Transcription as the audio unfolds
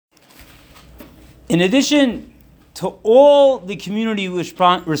In addition to all the community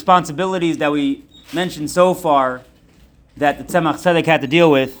responsibilities that we mentioned so far that the Tzemach Tzedek had to deal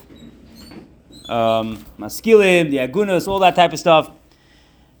with, Maskilim, the Agunas, all that type of stuff,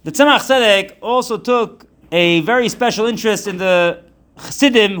 the Tzemach Tzedek also took a very special interest in the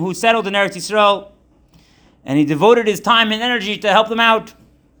Chassidim who settled in Eretz Yisrael, and he devoted his time and energy to help them out.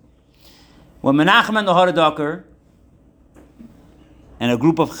 When Menachem and the Haradakar and a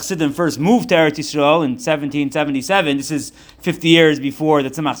group of Chassidim first moved to Eretz Yisrael in 1777, this is 50 years before the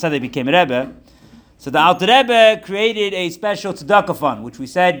Tzemach Tzedek became a Rebbe, so the Alter Rebbe created a special tzedakah fund, which we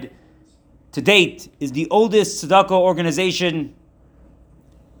said to date is the oldest tzedakah organization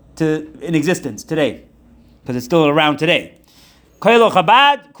in existence today, because it's still around today. Koilo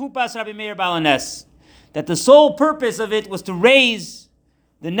Chabad, Kupas Rabbi Meir Balanes. That the sole purpose of it was to raise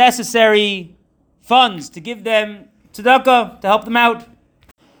the necessary funds to give them tzedakah, to help them out.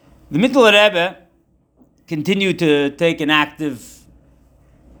 The Mittler Rebbe continued to take an active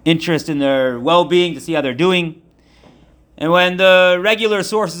interest in their well-being, to see how they're doing. And when the regular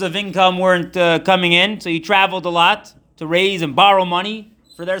sources of income weren't coming in, so he traveled a lot to raise and borrow money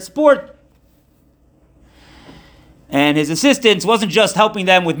for their support. And his assistance wasn't just helping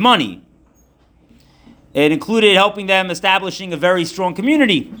them with money. It included helping them establishing a very strong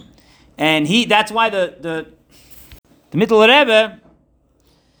community. And that's why the Mittler Rebbe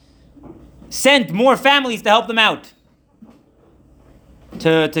sent more families to help them out,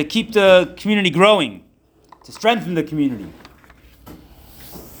 to keep the community growing, to strengthen the community.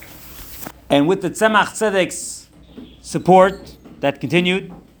 And with the Tzemach Tzedek's support that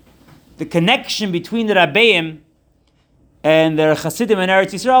continued, the connection between the Rabbeim and their Chassidim in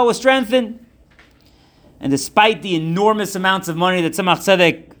Eretz Yisrael was strengthened. And despite the enormous amounts of money that Tzemach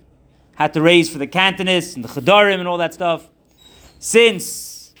Tzedek had to raise for the Cantonists and the Chadarim and all that stuff,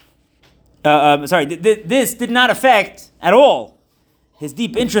 this did not affect at all his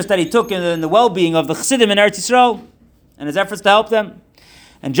deep interest that he took in the well-being of the Chassidim in Eretz Yisrael and his efforts to help them.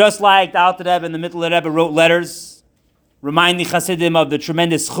 And just like the Alter Rebbe and the Mittler Rebbe wrote letters reminding Chassidim of the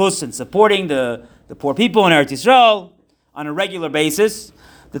tremendous chus and supporting the poor people in Eretz Yisrael on a regular basis,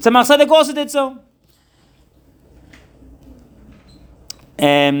 the Tzemach Tzedek also did so.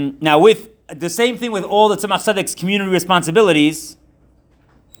 Now, with the same thing with all the Tzemach Tzedek's community responsibilities,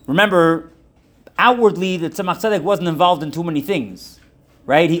 remember, outwardly, the Tzemach Tzedek wasn't involved in too many things,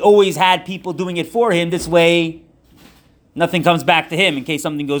 right? He always had people doing it for him. This way, nothing comes back to him in case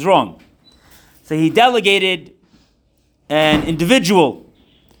something goes wrong. So he delegated an individual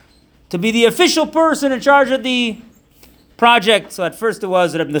to be the official person in charge of the project. So at first it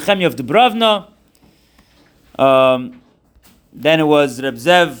was Reb Nechemia of Dubrovna. Then it was Reb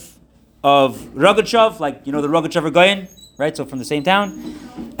Zev of Rogatchow, like, the Rogatchover Goyen, right? So from the same town.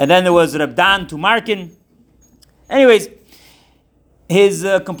 And then there was Reb Dan Tumarkin. Anyways, his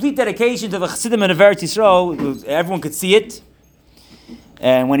complete dedication to the Chassidim and Eretz Yisrael, everyone could see it.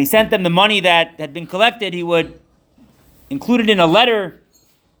 And when he sent them the money that had been collected, he would include it in a letter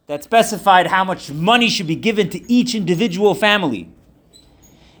that specified how much money should be given to each individual family.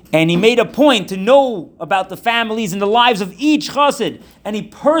 And he made a point to know about the families and the lives of each chassid. And he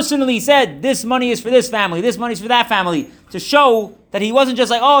personally said, this money is for this family, this money is for that family, to show that he wasn't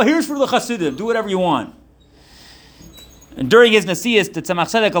just like, oh, here's for the chassidim, do whatever you want. And during his Nasias, the Tzemach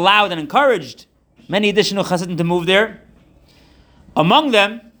Tzedek allowed and encouraged many additional chassidim to move there. Among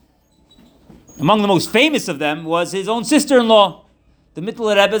the most famous of them, was his own sister-in-law, the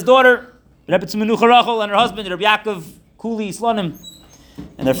Mittler Rebbe's daughter, Rebbe Tzmenucha Rachel, and her husband, Rebbe Yaakov Kuli Slonim,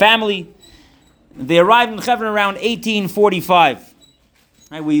 and their family. They arrived in Hebron around 1845.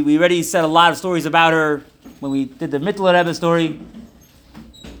 Right, we already said a lot of stories about her when we did the Mittler Rebbe story.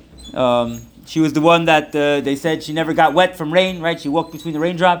 She was the one that they said she never got wet from rain, right? She walked between the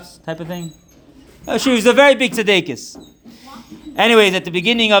raindrops, type of thing. She was a very big tzedekis. Anyways, at the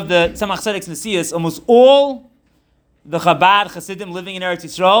beginning of the Tzemach Tzedek's Nasias, almost all the Chabad Chassidim living in Eretz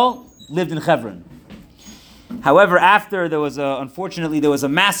Yisrael lived in Hebron. However, after unfortunately there was a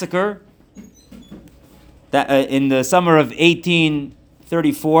massacre that in the summer of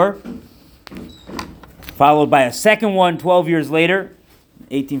 1834, followed by a second one 12 years later,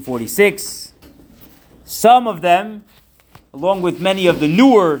 1846. Some of them, along with many of the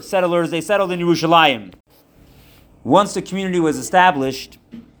newer settlers, they settled in Yerushalayim. Once the community was established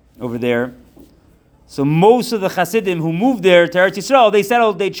over there, so most of the Hasidim who moved there to Eretz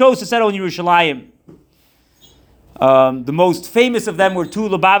Yisrael, they chose to settle in Yerushalayim. The most famous of them were two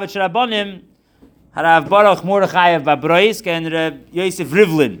Lubavitch Rabbanim, Harav Baruch Mordechai of Babroisk and Reb Yosef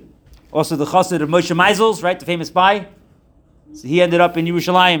Rivlin. Also the Chassid of Moshe Meisels, right, the famous spy. So he ended up in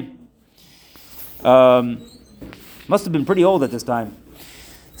Yerushalayim. Must have been pretty old at this time.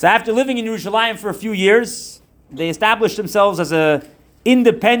 So after living in Yerushalayim for a few years, they established themselves as a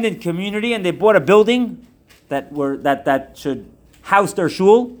independent community, and they bought a building that should house their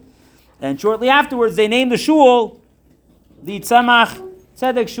shul. And shortly afterwards, they named the shul the Tzemach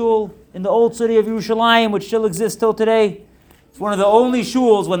Tzedek Shul in the old city of Yerushalayim, which still exists till today. It's one of the only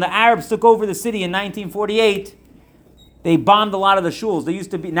shuls. When the Arabs took over the city in 1948, they bombed a lot of the shuls. They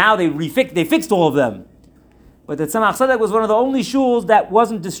used to be, now they fixed all of them. But the Tzemach Tzedek was one of the only shuls that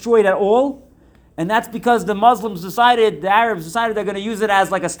wasn't destroyed at all. And that's because the Arabs decided they're going to use it as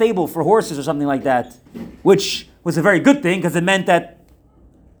like a stable for horses or something like that, which was a very good thing because it meant that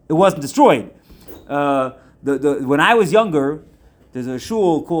it wasn't destroyed. When I was younger, there's a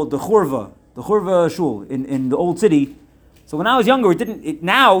shul called the Churva shul in the old city. So when I was younger,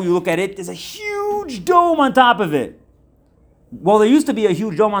 now you look at it, there's a huge dome on top of it. Well, there used to be a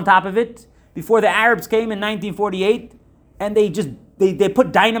huge dome on top of it before the Arabs came in 1948, and they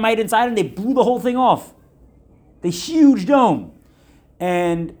put dynamite inside and they blew the whole thing off. The huge dome.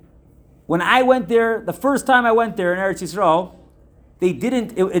 And when I went there, the first time I went there in Eretz Yisrael, they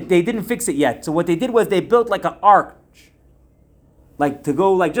didn't fix it yet. So what they did was they built like an arch, like to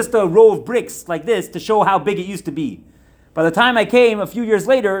go like just a row of bricks like this to show how big it used to be. By the time I came a few years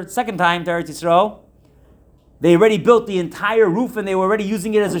later, second time to Eretz Yisrael, they already built the entire roof and they were already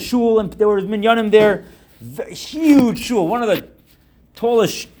using it as a shul, and there were minyanim there. Huge shul, one of the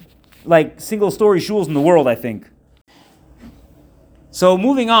tallest like single-story shuls in the world, I think. So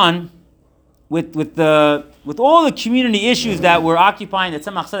moving on with all the community issues that were occupying the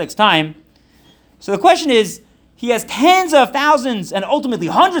Tzemach Tzedek's time. So the question is, he has tens of thousands and ultimately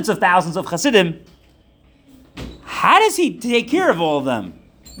hundreds of thousands of Hasidim. How does he take care of all of them?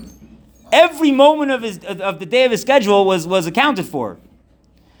 Every moment of the day of his schedule was accounted for.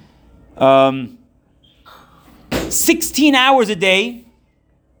 16 hours a day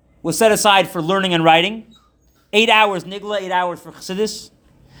was set aside for learning and writing. 8 hours nigla, 8 hours for Chassidus.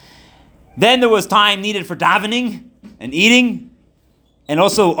 Then there was time needed for davening and eating, and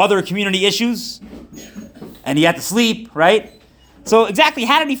also other community issues. And he had to sleep, right? So exactly,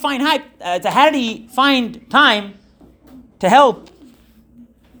 how did he find time to help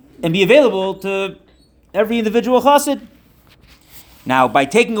and be available to every individual chassid? Now, by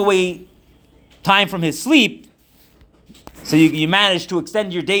taking away time from his sleep, so you manage to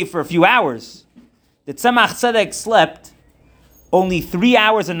extend your day for a few hours. The Tzemach Tzedek slept only 3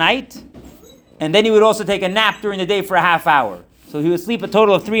 hours a night, and then he would also take a nap during the day for a half hour. So he would sleep a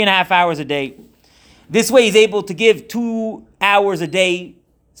total of 3.5 hours a day. This way he's able to give 2 hours a day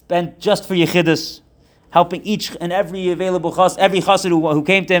spent just for Yechidus, helping each and every available every chassid who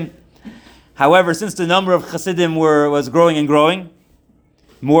came to him. However, since the number of chassidim was growing and growing,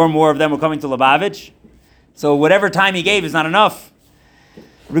 more and more of them were coming to Lubavitch. So whatever time he gave is not enough.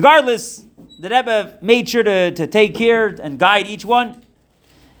 Regardless, the Rebbe made sure to take care and guide each one.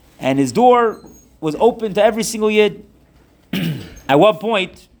 And his door was open to every single yid. At one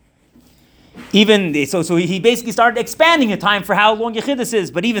point, so he basically started expanding the time for how long Yechidus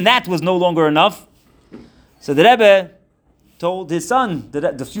is, but even that was no longer enough. So the Rebbe told his son,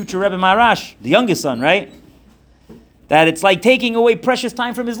 the future Rebbe Maharash, the youngest son, right, that it's like taking away precious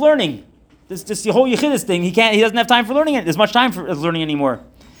time from his learning. This the whole Yechidus thing, he doesn't have time for learning it. There's much time for learning anymore.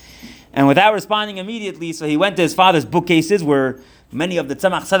 And without responding immediately, so he went to his father's bookcases where many of the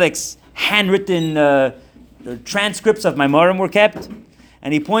Tzemach Tzedek's handwritten transcripts of Maimorim were kept.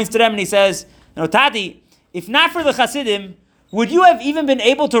 And he points to them and he says, "No, Tati, if not for the Hasidim, would you have even been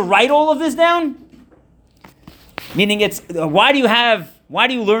able to write all of this down?" Meaning it's, why do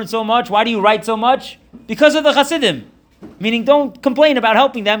you learn so much? Why do you write so much? Because of the Hasidim. Meaning don't complain about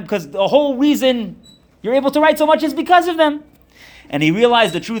helping them, because the whole reason you're able to write so much is because of them. And he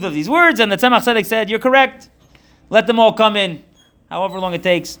realized the truth of these words, and the Tzemach Tzedek said, "You're correct. Let them all come in, however long it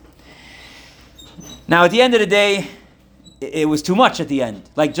takes." Now, at the end of the day, it was too much at the end.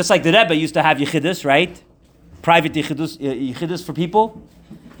 Just like the Rebbe used to have Yechidus, right? Private Yechidus for people.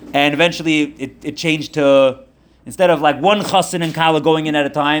 And eventually it changed to, instead of like one chassid and kala going in at a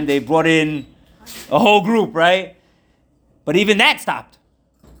time, they brought in a whole group, right? But even that stopped.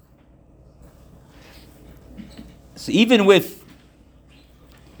 So even with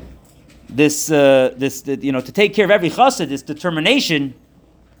this, to take care of every chassid, this determination,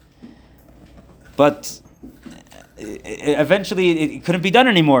 but eventually it couldn't be done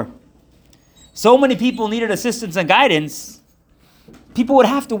anymore. So many people needed assistance and guidance, people would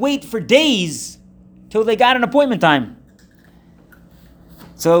have to wait for days till they got an appointment time.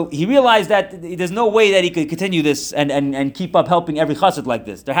 So he realized that there's no way that he could continue this and keep up helping every chassid like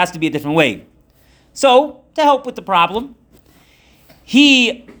this. There has to be a different way. So, to help with the problem,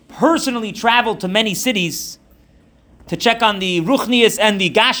 he personally traveled to many cities to check on the Ruchnius and the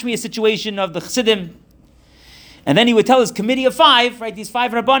Gashmius situation of the Chassidim. And then he would tell his committee of 5, right, these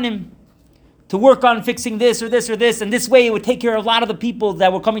 5 Rabbanim, to work on fixing this or this or this, and this way it would take care of a lot of the people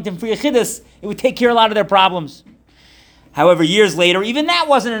that were coming to him for Yechidus. It would take care of a lot of their problems. However, years later, even that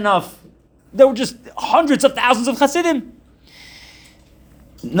wasn't enough. There were just hundreds of thousands of Chassidim.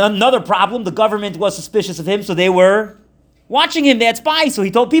 Another problem, the government was suspicious of him, so they were watching him. They had spies, so he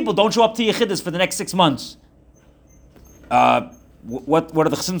told people, don't show up to Yechidus for the next 6 months. What are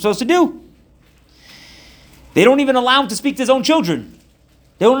the Chassidim supposed to do? They don't even allow him to speak to his own children.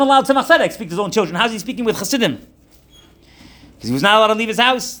 They don't allow Tzemach Tzedek to speak to his own children. How's he speaking with Chassidim? Because he was not allowed to leave his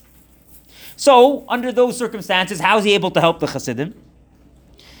house. So, under those circumstances, how is he able to help the Chassidim?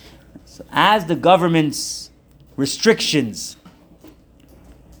 So, as the government's restrictions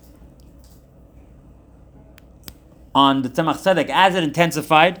on the Tzemach Tzedek, as it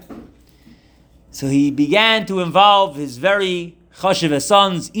intensified, so he began to involve his very chashiv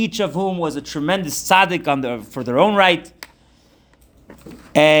sons, each of whom was a tremendous tzaddik for their own right.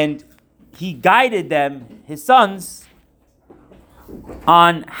 And he guided them, his sons,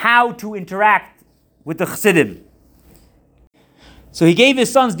 on how to interact with the Chassidim. So he gave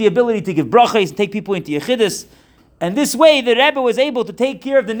his sons the ability to give brachas and take people into Yechidus. And this way the Rebbe was able to take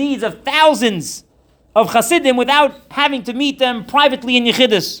care of the needs of thousands of Chassidim without having to meet them privately in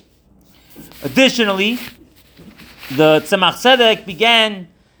Yechidus. Additionally, the Tzemach Tzedek began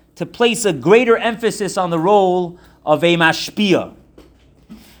to place a greater emphasis on the role of a mashpia.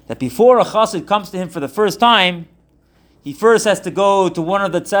 That before a chassid comes to him for the first time, he first has to go to one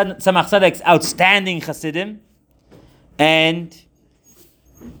of the Tzemach Tzedek's outstanding chassidim, and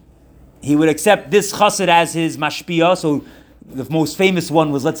he would accept this chassid as his mashpia. So the most famous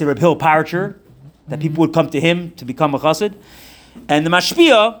one was, let's say, Reb Hil Parcher, that people would come to him to become a chassid. And the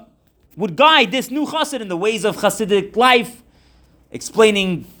mashpia would guide this new chassid in the ways of chassidic life,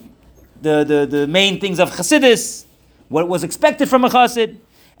 explaining the main things of chassidus, what was expected from a chassid.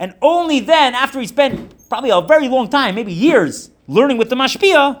 And only then, after he spent probably a very long time, maybe years, learning with the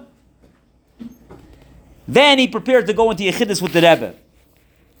mashpia, then he prepared to go into Yechidus with the Rebbe.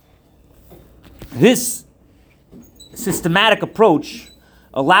 This systematic approach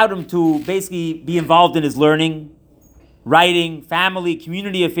allowed him to basically be involved in his learning, writing, family,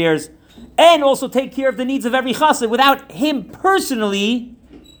 community affairs, and also take care of the needs of every chassid without him personally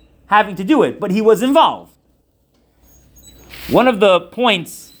having to do it. But he was involved. One of the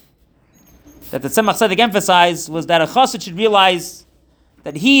points that the Tzemach Tzedek emphasized was that a chassid should realize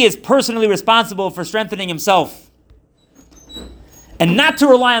that he is personally responsible for strengthening himself, and not to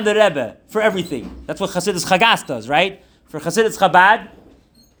rely on the Rebbe for everything. That's what Chassidus Chagas does, right? For Chassidus Chabad,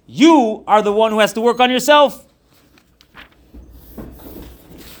 you are the one who has to work on yourself.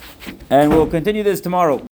 And we'll continue this tomorrow.